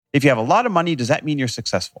If you have a lot of money, does that mean you're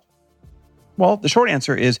successful? Well, the short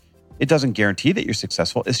answer is it doesn't guarantee that you're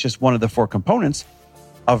successful. It's just one of the 4 components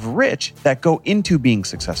of rich that go into being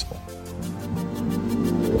successful.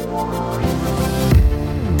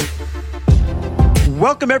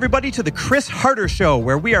 Welcome, everybody, to the Chris Harder Show,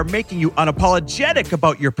 where we are making you unapologetic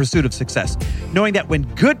about your pursuit of success, knowing that when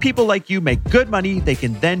good people like you make good money, they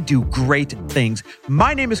can then do great things.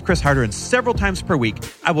 My name is Chris Harder, and several times per week,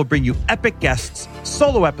 I will bring you epic guests,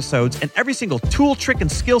 solo episodes, and every single tool, trick,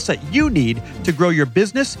 and skill set you need to grow your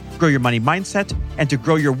business, grow your money mindset, and to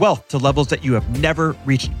grow your wealth to levels that you have never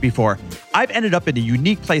reached before. I've ended up in a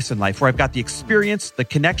unique place in life where I've got the experience, the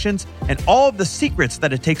connections, and all of the secrets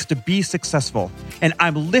that it takes to be successful. And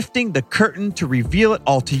I'm lifting the curtain to reveal it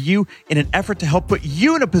all to you in an effort to help put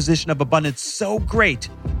you in a position of abundance so great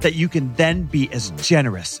that you can then be as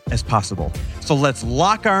generous as possible. So let's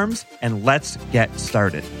lock arms and let's get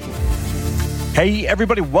started. Hey,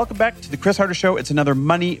 everybody, welcome back to the Chris Harder Show. It's another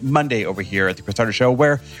Money Monday over here at the Chris Harder Show,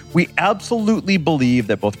 where we absolutely believe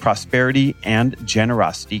that both prosperity and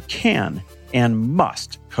generosity can and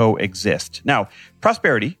must coexist. Now,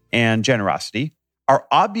 prosperity and generosity are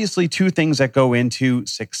obviously 2 things that go into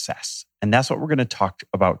success. And that's what we're going to talk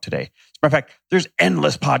about today. As a matter of fact, there's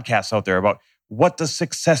endless podcasts out there about what does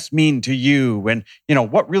success mean to you and,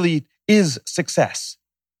 what really is success.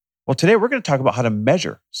 Well, today we're going to talk about how to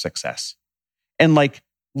measure success. And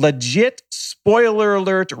legit, spoiler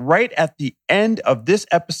alert, right at the end of this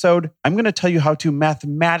episode, I'm going to tell you how to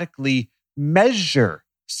mathematically measure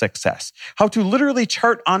success, how to literally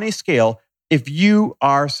chart on a scale if you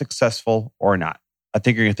are successful or not. I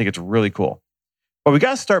think you're going to think it's really cool. But we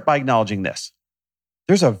got to start by acknowledging this.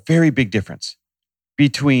 There's a very big difference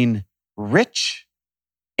between rich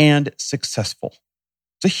and successful.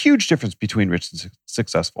 It's a huge difference between rich and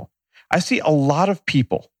successful. I see a lot of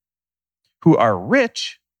people who are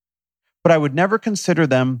rich, but I would never consider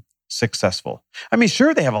them successful. I mean,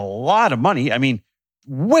 sure, they have a lot of money. I mean,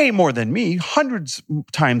 way more than me, hundreds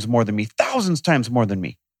times more than me, thousands times more than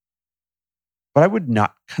me. But I would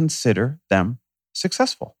not consider them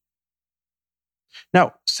successful.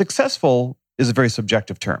 Now, successful is a very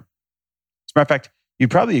subjective term. As a matter of fact,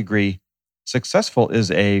 you'd probably agree, successful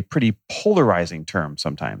is a pretty polarizing term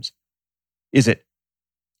sometimes. Is it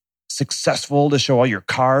successful to show all your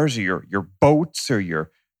cars or your boats or your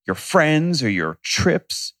friends or your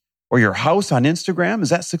trips or your house on Instagram? Is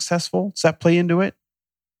that successful? Does that play into it?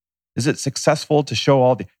 Is it successful to show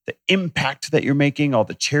all the impact that you're making, all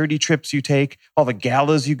the charity trips you take, all the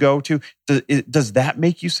galas you go to? Does that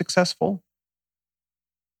make you successful?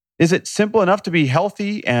 Is it simple enough to be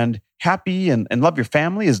healthy and happy and love your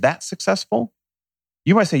family? Is that successful?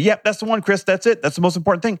 You might say, yep, that's the one, Chris. That's it. That's the most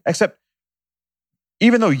important thing. Except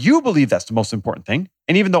even though you believe that's the most important thing,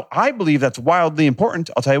 and even though I believe that's wildly important,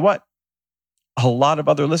 I'll tell you what, a lot of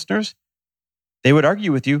other listeners, they would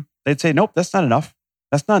argue with you. They'd say, nope, that's not enough.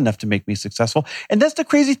 That's not enough to make me successful. And that's the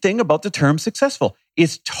crazy thing about the term successful.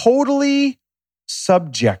 It's totally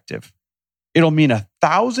subjective. It'll mean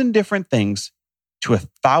 1,000 different things to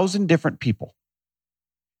 1,000 different people.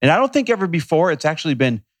 And I don't think ever before it's actually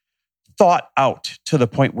been thought out to the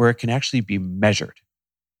point where it can actually be measured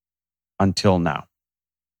until now.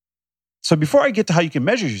 So before I get to how you can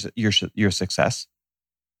measure your success,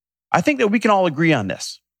 I think that we can all agree on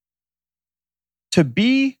this. To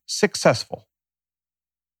be successful,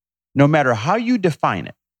 no matter how you define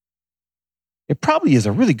it, it probably is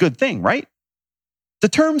a really good thing, right? The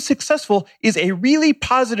term successful is a really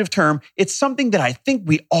positive term. It's something that I think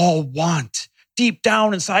we all want. Deep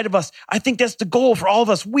down inside of us, I think that's the goal for all of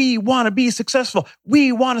us. We want to be successful.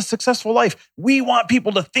 We want a successful life. We want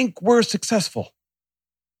people to think we're successful.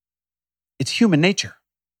 It's human nature.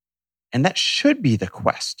 And that should be the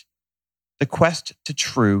quest to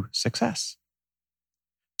true success.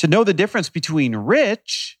 To know the difference between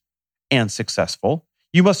rich and successful,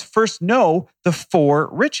 you must first know the 4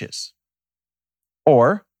 riches,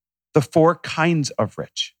 or the 4 kinds of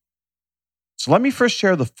rich. So let me first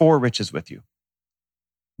share the 4 riches with you.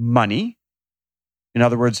 Money, in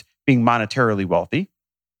other words, being monetarily wealthy.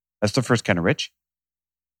 That's the first kind of rich.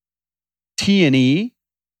 T&E,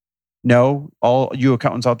 no, all you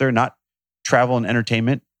accountants out there, not travel and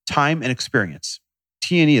entertainment, time and experience.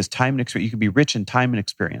 T&E is time and experience. You can be rich in time and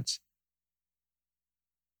experience.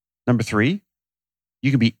 Number 3,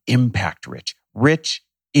 you can be impact rich, rich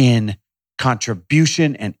in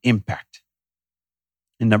contribution and impact.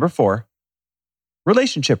 And number 4,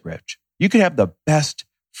 relationship rich. You could have the best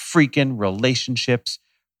freaking relationships,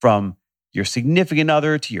 from your significant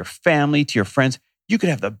other to your family to your friends. You could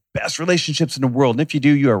have the best relationships in the world. And if you do,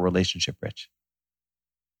 you are relationship rich.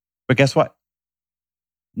 But guess what?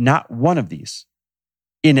 not one of these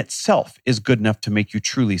in itself is good enough to make you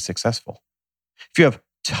truly successful. If you have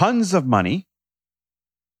tons of money,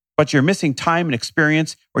 but you're missing time and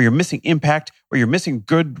experience, or you're missing impact, or you're missing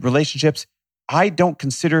good relationships, I don't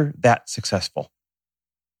consider that successful.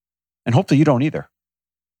 And hopefully you don't either.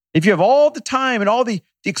 If you have all the time and all the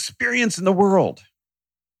experience in the world,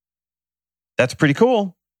 that's pretty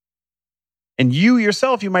cool. And you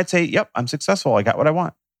yourself, you might say, yep, I'm successful. I got what I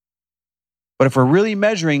want. But if we're really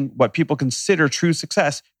measuring what people consider true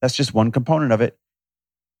success, that's just one component of it.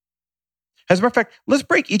 As a matter of fact, let's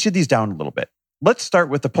break each of these down a little bit. Let's start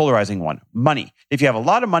with the polarizing one, money. If you have a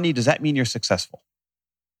lot of money, does that mean you're successful?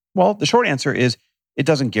 Well, the short answer is it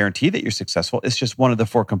doesn't guarantee that you're successful. It's just one of the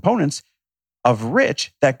 4 components of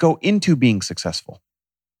rich that go into being successful.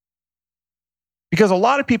 Because a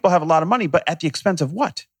lot of people have a lot of money, but at the expense of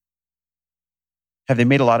what? Have they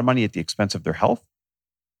made a lot of money at the expense of their health?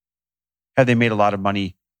 Have they made a lot of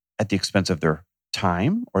money at the expense of their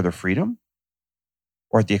time or their freedom?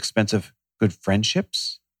 Or at the expense of good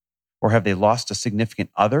friendships? Or have they lost a significant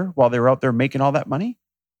other while they were out there making all that money?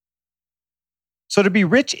 So to be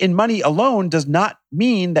rich in money alone does not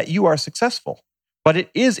mean that you are successful, but it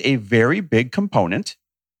is a very big component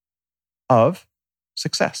of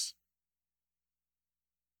success.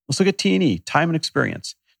 Let's look at T&E, time and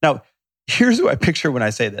experience. Now, here's who I picture when I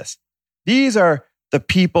say this. These are the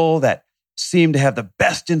people that seem to have the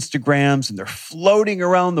best Instagrams and they're floating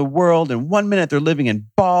around the world. And 1 minute they're living in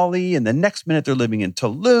Bali, and the next minute they're living in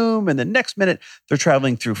Tulum, and the next minute they're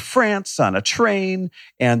traveling through France on a train.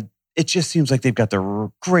 And it just seems like they've got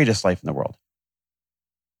the greatest life in the world.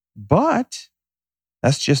 But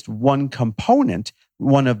that's just one component,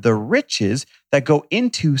 one of the riches that go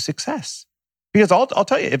into success. Because I'll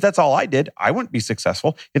tell you, if that's all I did, I wouldn't be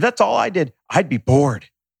successful. If that's all I did, I'd be bored.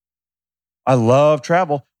 I love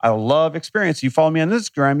travel. I love experience. You follow me on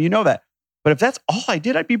Instagram, you know that. But if that's all I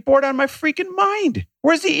did, I'd be bored out of my freaking mind.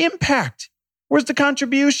 Where's the impact? Where's the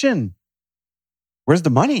contribution? Where's the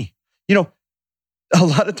money? You know, a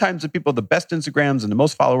lot of times the people with the best Instagrams and the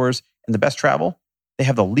most followers and the best travel, they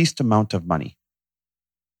have the least amount of money.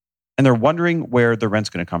 And they're wondering where the rent's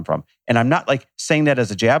going to come from. And I'm not like saying that as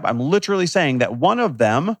a jab. I'm literally saying that one of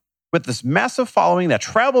them with this massive following that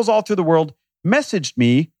travels all through the world messaged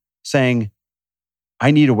me saying, I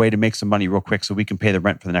need a way to make some money real quick so we can pay the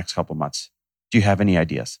rent for the next couple of months. Do you have any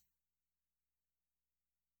ideas?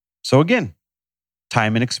 So again,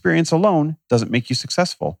 time and experience alone doesn't make you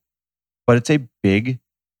successful, but it's a big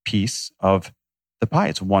piece of the pie.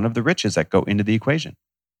 It's one of the riches that go into the equation.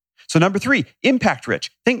 So number 3, impact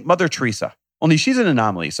rich. Think Mother Teresa, only she's an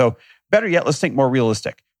anomaly. So better yet, let's think more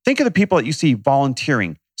realistic. Think of the people that you see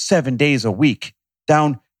volunteering 7 days a week,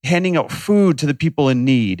 down handing out food to the people in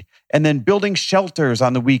need, and then building shelters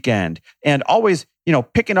on the weekend, and always,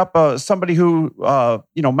 picking up somebody who,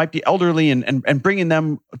 might be elderly and bringing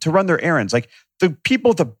them to run their errands. Like the people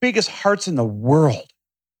with the biggest hearts in the world.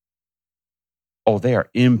 Oh, they are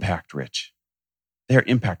impact rich. They're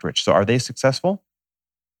impact rich. So are they successful?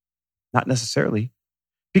 Not necessarily.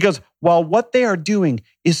 Because while what they are doing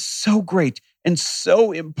is so great and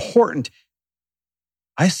so important,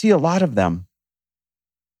 I see a lot of them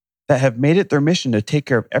that have made it their mission to take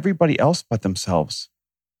care of everybody else but themselves.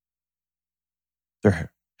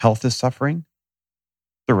 Their health is suffering.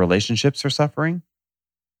 Their relationships are suffering.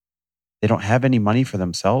 They don't have any money for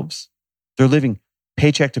themselves. They're living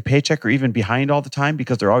paycheck to paycheck or even behind all the time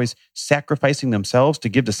because they're always sacrificing themselves to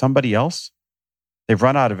give to somebody else. They've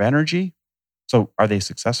run out of energy. So are they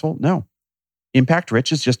successful? No. Impact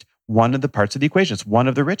rich is just one of the parts of the equation. It's one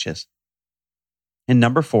of the riches. And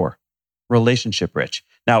number 4, relationship rich.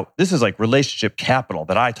 Now, this is like relationship capital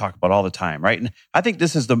that I talk about all the time, right? And I think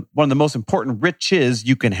this is one of the most important riches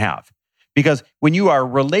you can have. Because when you are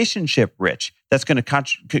relationship rich, that's going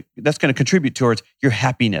to contribute towards your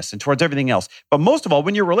happiness and towards everything else. But most of all,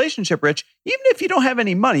 when you're relationship rich, even if you don't have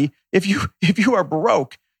any money, if you are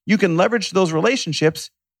broke, you can leverage those relationships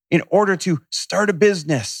in order to start a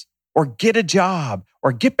business or get a job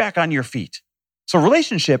or get back on your feet. So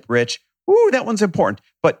relationship rich, that one's important.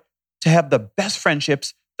 But to have the best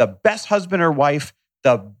friendships, the best husband or wife,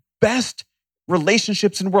 the best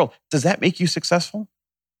relationships in the world, does that make you successful?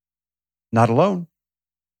 Not alone.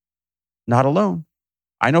 Not alone.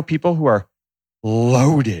 I know people who are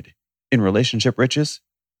loaded in relationship riches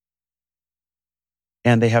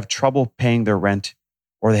and they have trouble paying their rent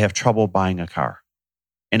or they have trouble buying a car.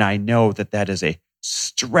 And I know that is a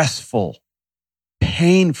stressful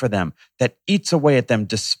pain for them that eats away at them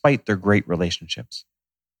despite their great relationships.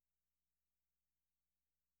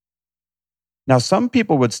 Now, some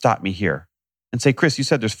people would stop me here and say, Chris, you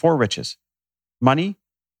said there's 4 riches: money,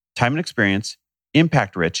 time and experience,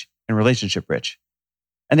 impact rich, and relationship rich.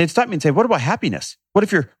 And they'd stop me and say, what about happiness? What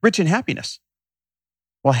if you're rich in happiness?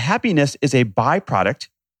 Well, happiness is a byproduct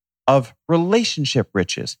of relationship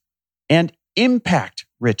riches and impact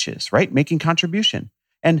riches, right? Making contribution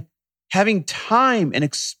and having time and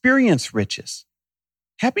experience riches.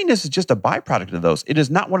 Happiness is just a byproduct of those. It is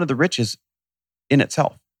not one of the riches in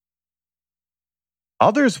itself.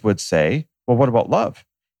 Others would say, well, what about love?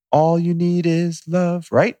 All you need is love,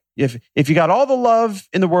 right? If you got all the love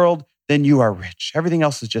in the world, then you are rich. Everything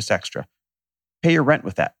else is just extra. Pay your rent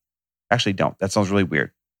with that. Actually, don't. That sounds really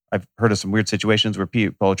weird. I've heard of some weird situations where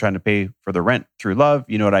people are trying to pay for the rent through love.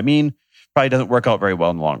 You know what I mean? Probably doesn't work out very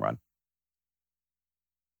well in the long run.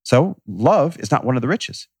 So love is not one of the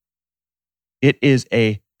riches. It is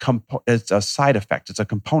it's a side effect. It's a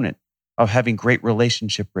component of having great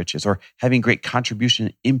relationship riches or having great contribution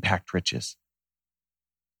and impact riches.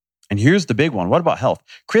 And here's the big one. What about health?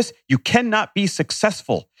 Chris, you cannot be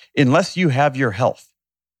successful unless you have your health.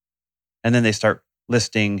 And then they start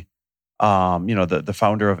listing, the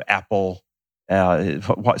founder of Apple,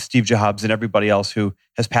 Steve Jobs, and everybody else who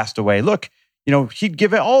has passed away. Look, he'd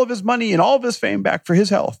give all of his money and all of his fame back for his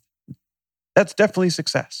health. That's definitely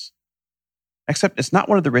success. Except it's not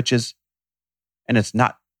one of the riches, and it's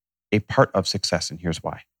not a part of success. And here's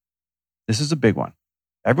why. This is a big one.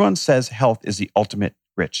 Everyone says health is the ultimate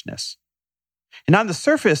richness. And on the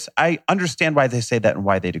surface, I understand why they say that and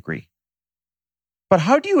why they'd agree. But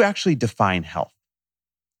how do you actually define health?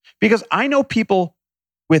 Because I know people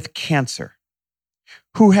with cancer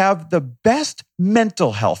who have the best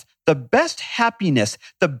mental health, the best happiness,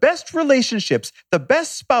 the best relationships, the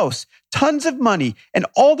best spouse, tons of money, and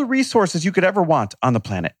all the resources you could ever want on the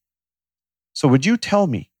planet. So would you tell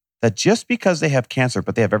me that just because they have cancer,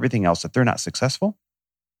 but they have everything else, that they're not successful?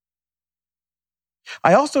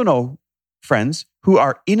 I also know friends who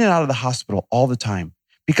are in and out of the hospital all the time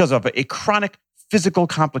because of a chronic physical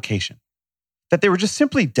complication that they were just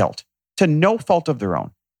simply dealt to no fault of their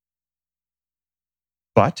own.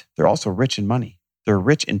 But they're also rich in money. They're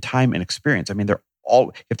rich in time and experience. I mean,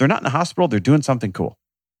 if they're not in the hospital, they're doing something cool.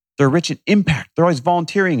 They're rich in impact. They're always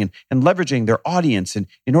volunteering and leveraging their audience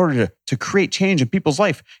in order to create change in people's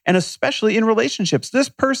life, and especially in relationships. This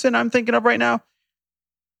person I'm thinking of right now,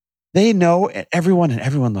 they know everyone and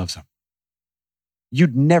everyone loves them.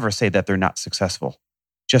 You'd never say that they're not successful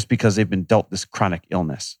just because they've been dealt this chronic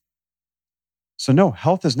illness. So no,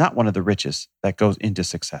 health is not one of the riches that goes into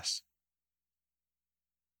success.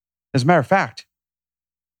 As a matter of fact,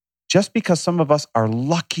 just because some of us are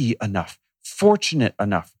lucky enough, fortunate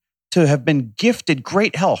enough to have been gifted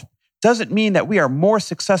great health doesn't mean that we are more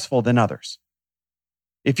successful than others.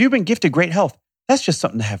 If you've been gifted great health, that's just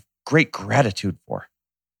something to have great gratitude for.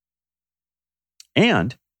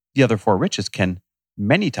 And the other four riches can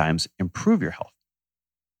many times improve your health.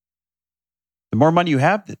 The more money you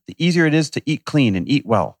have, the easier it is to eat clean and eat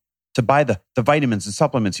well, to buy the vitamins and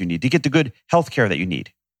supplements you need, to get the good health care that you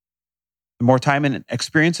need. The more time and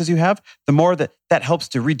experiences you have, the more that helps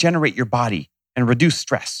to regenerate your body and reduce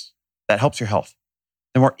stress. That helps your health.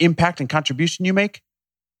 The more impact and contribution you make,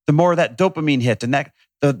 the more that dopamine hit and that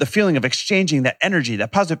the feeling of exchanging that energy,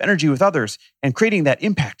 that positive energy with others and creating that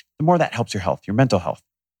impact, the more that helps your health, your mental health.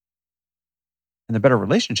 And the better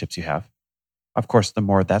relationships you have, of course, the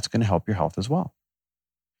more that's going to help your health as well.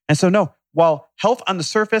 And so no, while health on the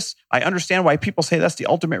surface, I understand why people say that's the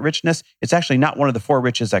ultimate richness, it's actually not one of the four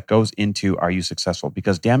riches that goes into are you successful?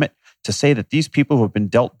 Because damn it, to say that these people who have been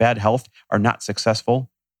dealt bad health are not successful,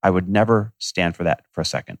 I would never stand for that for a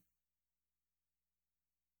second.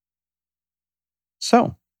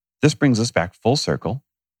 So this brings us back full circle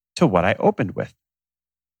to what I opened with.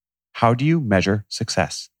 How do you measure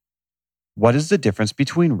success? What is the difference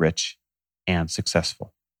between rich and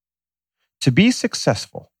successful? To be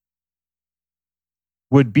successful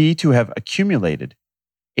would be to have accumulated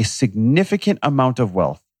a significant amount of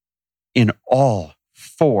wealth in all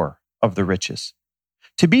four of the riches.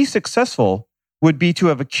 To be successful would be to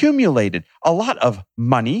have accumulated a lot of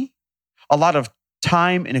money, a lot of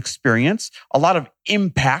time and experience, a lot of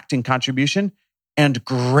impact and contribution, and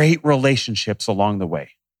great relationships along the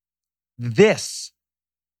way. This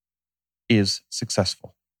is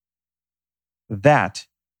successful. That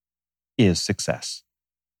is success.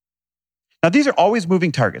 Now, these are always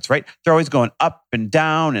moving targets, right? They're always going up and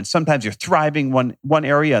down, and sometimes you're thriving one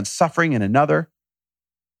area and suffering in another.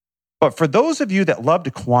 But for those of you that love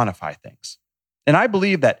to quantify things, and I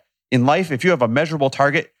believe that in life, if you have a measurable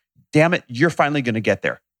target, damn it, you're finally going to get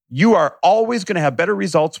there. You are always going to have better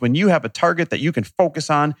results when you have a target that you can focus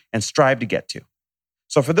on and strive to get to.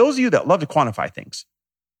 So for those of you that love to quantify things,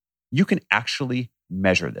 you can actually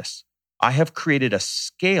measure this. I have created a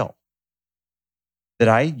scale that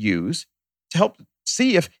I use to help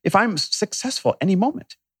see if I'm successful any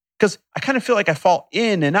moment. Because I kind of feel like I fall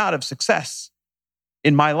in and out of success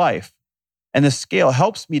in my life. And the scale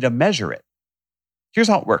helps me to measure it. Here's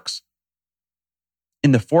how it works.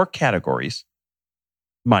 In the 4 categories,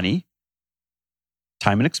 money,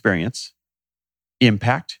 time and experience,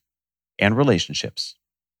 impact, and relationships,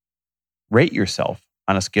 rate yourself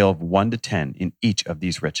on a scale of 1 to 10 in each of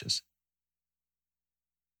these riches.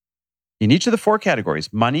 In each of the 4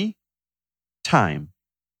 categories, money, time,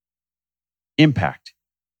 impact,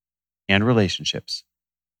 and relationships,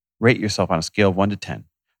 rate yourself on a scale of 1 to 10.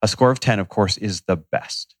 A score of 10, of course, is the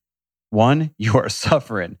best. 1, you are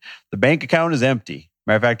suffering. The bank account is empty.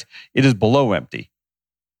 Matter of fact, it is below empty.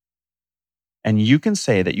 And you can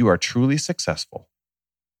say that you are truly successful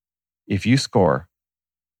if you score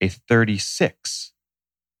a 36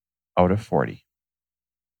 out of 40.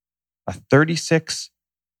 A 36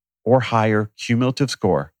 or higher cumulative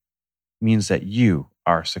score means that you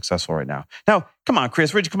are successful right now. Now, come on,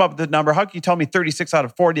 Chris, where'd you come up with the number? How can you tell me 36 out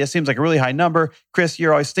of 40? That seems like a really high number. Chris,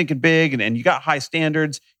 you're always thinking big and you got high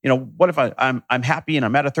standards. What if I'm happy and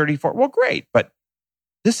I'm at a 34? Well, great. But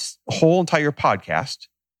this whole entire podcast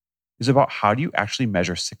is about how do you actually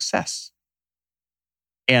measure success?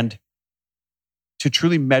 And to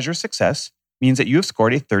truly measure success means that you have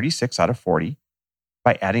scored a 36 out of 40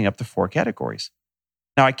 by adding up the 4 categories.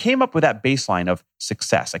 Now, I came up with that baseline of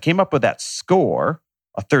success. I came up with that score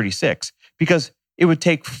of 36 because it would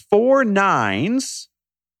take 4 9s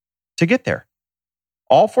to get there.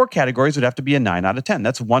 All 4 categories would have to be a 9 out of 10.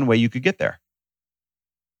 That's one way you could get there.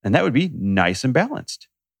 And that would be nice and balanced.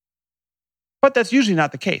 But that's usually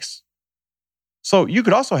not the case. So you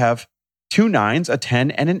could also have 2 9s, a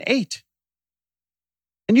 10, and an 8.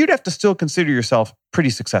 And you'd have to still consider yourself pretty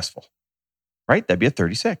successful, right? That'd be a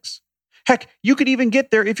 36. Heck, you could even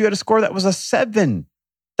get there if you had a score that was a 7.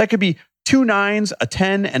 That could be 2 9s, a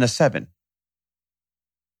 10, and a 7.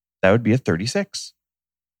 That would be a 36.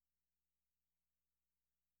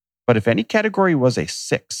 But if any category was a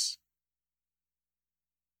 6,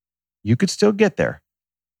 you could still get there.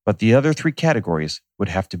 But the other 3 categories would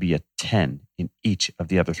have to be a 10 in each of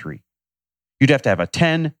the other 3. You'd have to have a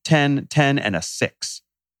 10, 10, 10, and a 6.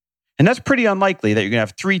 And that's pretty unlikely that you're going to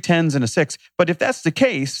have 3 10s and a 6. But if that's the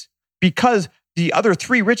case, because the other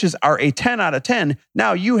 3 riches are a 10 out of 10,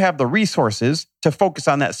 now you have the resources to focus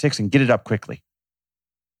on that 6 and get it up quickly.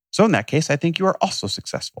 So in that case, I think you are also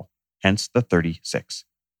successful, hence the 36.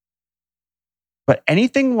 But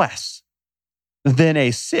anything less than a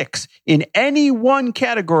 6 in any one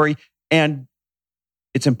category, and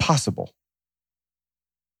it's impossible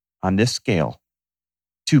on this scale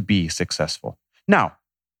to be successful. Now,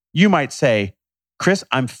 you might say, Chris,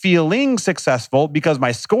 I'm feeling successful because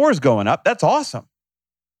my score is going up. That's awesome.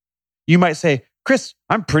 You might say, Chris,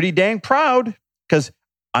 I'm pretty dang proud because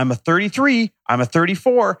I'm a 33, I'm a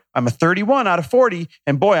 34, I'm a 31 out of 40,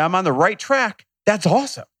 and boy, I'm on the right track. That's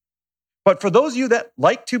awesome. But for those of you that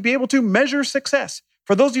like to be able to measure success,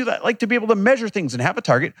 for those of you that like to be able to measure things and have a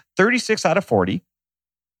target, 36 out of 40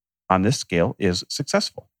 on this scale is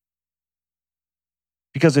successful.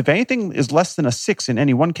 Because if anything is less than a 6 in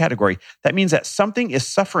any one category, that means that something is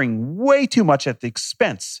suffering way too much at the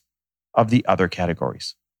expense of the other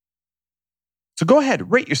categories. So go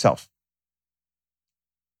ahead, rate yourself.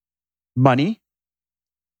 Money,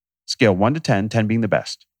 scale 1 to 10, 10 being the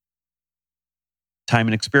best. Time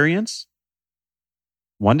and experience,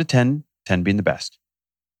 1 to 10, 10 being the best.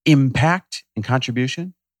 Impact and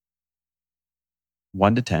contribution,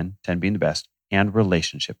 1 to 10, 10 being the best. And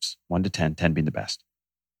relationships, 1 to 10, 10 being the best.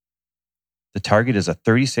 The target is a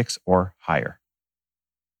 36 or higher.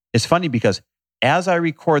 It's funny because as I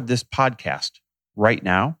record this podcast right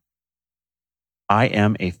now, I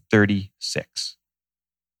am a 36.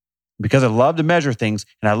 Because I love to measure things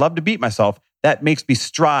and I love to beat myself, that makes me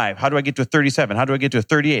strive. How do I get to a 37? How do I get to a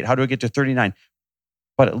 38? How do I get to a 39?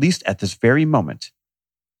 But at least at this very moment,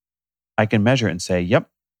 I can measure and say, yep,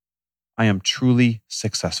 I am truly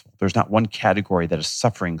successful. There's not one category that is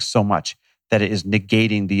suffering so much that it is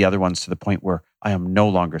negating the other ones to the point where I am no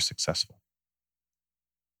longer successful.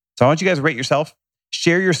 So I want you guys to rate yourself.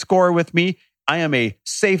 Share your score with me. I am a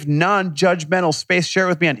safe, non-judgmental space. Share it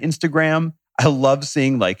with me on Instagram. I love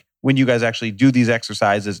seeing when you guys actually do these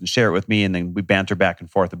exercises and share it with me and then we banter back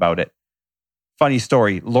and forth about it. Funny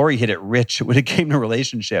story, Lori hit it rich when it came to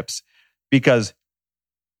relationships because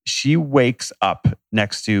she wakes up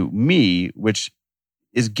next to me, which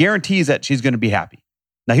is guarantees that she's going to be happy.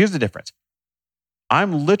 Now, here's the difference.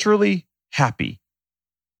 I'm literally happy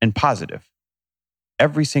and positive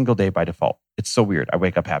every single day by default. It's so weird. I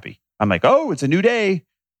wake up happy. I'm like, oh, it's a new day.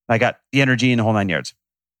 I got the energy in the whole 9 yards.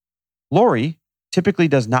 Lori typically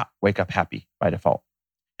does not wake up happy by default.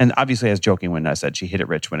 And obviously I was joking when I said she hit it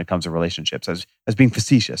rich when it comes to relationships. I was being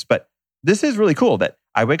facetious. But this is really cool that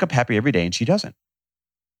I wake up happy every day and she doesn't.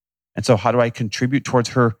 And so how do I contribute towards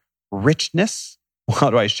her richness? How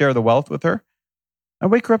do I share the wealth with her? I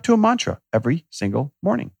wake her up to a mantra every single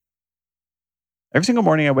morning. Every single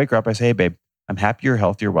morning I wake her up, I say, hey, babe, I'm happier,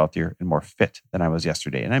 healthier, wealthier, and more fit than I was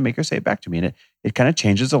yesterday. And I make her say it back to me. And it kind of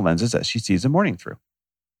changes the lenses that she sees the morning through.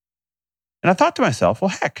 And I thought to myself, well,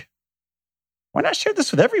 heck, why not share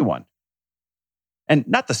this with everyone? And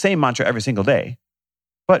not the same mantra every single day,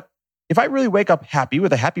 but if I really wake up happy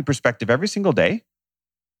with a happy perspective every single day,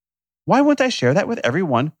 why wouldn't I share that with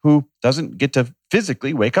everyone who doesn't get to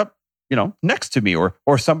physically wake up, next to me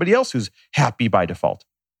or somebody else who's happy by default?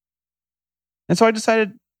 And so I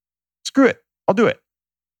decided, screw it, I'll do it.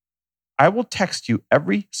 I will text you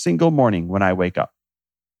every single morning when I wake up,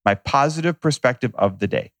 my positive perspective of the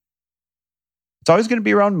day. It's always going to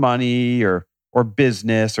be around money or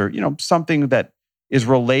business or, something that is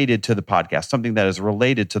related to the podcast, something that is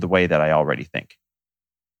related to the way that I already think.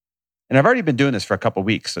 And I've already been doing this for a couple of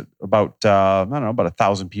weeks. About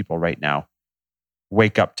 1,000 people right now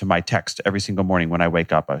wake up to my text every single morning when I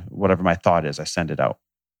wake up. Whatever my thought is, I send it out.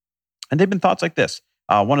 And they've been thoughts like this.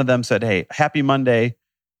 One of them said, hey, happy Monday.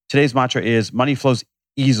 Today's mantra is money flows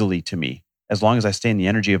easily to me as long as I stay in the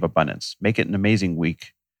energy of abundance. Make it an amazing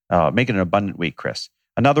week. Make it an abundant week, Chris.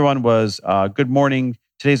 Another one was, good morning.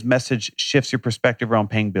 Today's message shifts your perspective around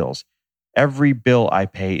paying bills. Every bill I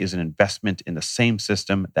pay is an investment in the same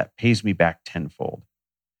system that pays me back tenfold.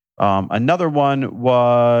 Another one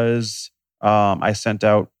was, I sent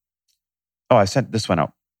this one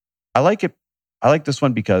out. I like it. I like this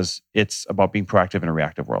one because it's about being proactive in a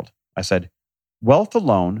reactive world. I said, wealth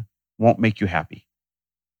alone won't make you happy,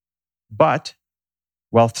 but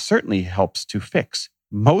wealth certainly helps to fix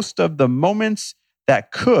most of the moments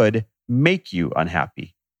that could make you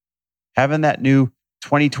unhappy. Having that new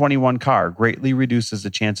 2021 car greatly reduces the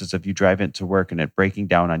chances of you driving it to work and it breaking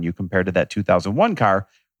down on you compared to that 2001 car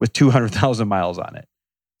with 200,000 miles on it.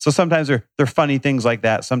 So sometimes they're funny things like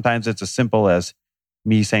that. Sometimes it's as simple as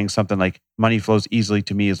me saying something like, money flows easily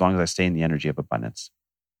to me as long as I stay in the energy of abundance.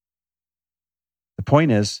 The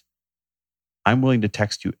point is, I'm willing to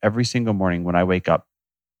text you every single morning when I wake up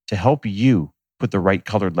to help you put the right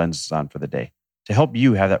colored lenses on for the day, to help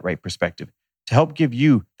you have that right perspective, to help give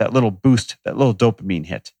you that little boost, that little dopamine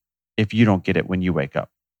hit if you don't get it when you wake up.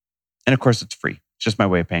 And of course, it's free. It's just my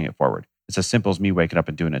way of paying it forward. It's as simple as me waking up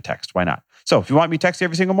and doing a text. Why not? So if you want me to text you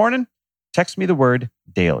every single morning, text me the word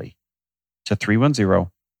daily to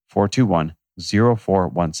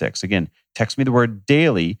 310-421-0416. Again, text me the word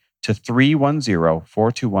daily to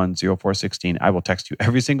 310-421-0416. I will text you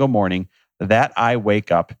every single morning that I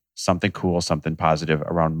wake up something cool, something positive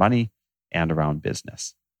around money and around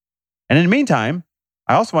business. And in the meantime,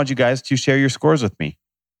 I also want you guys to share your scores with me.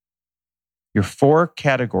 Your 4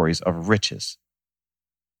 categories of riches.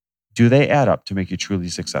 Do they add up to make you truly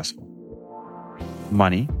successful?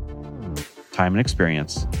 Money, time and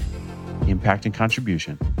experience, impact and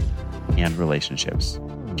contribution, and relationships.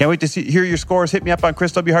 Can't wait to hear your scores. Hit me up on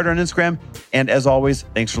Chris W. Harder on Instagram. And as always,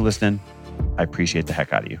 thanks for listening. I appreciate the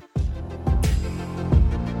heck out of you.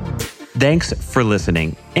 Thanks for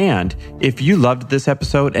listening. And if you loved this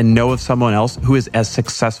episode and know of someone else who is as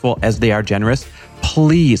successful as they are generous,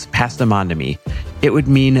 please pass them on to me. It would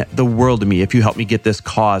mean the world to me if you help me get this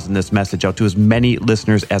cause and this message out to as many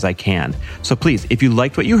listeners as I can. So please, if you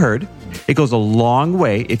liked what you heard, it goes a long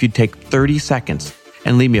way if you take 30 seconds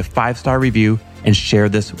and leave me a 5-star review and share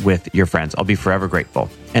this with your friends. I'll be forever grateful.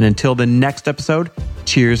 And until the next episode,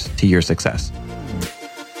 cheers to your success.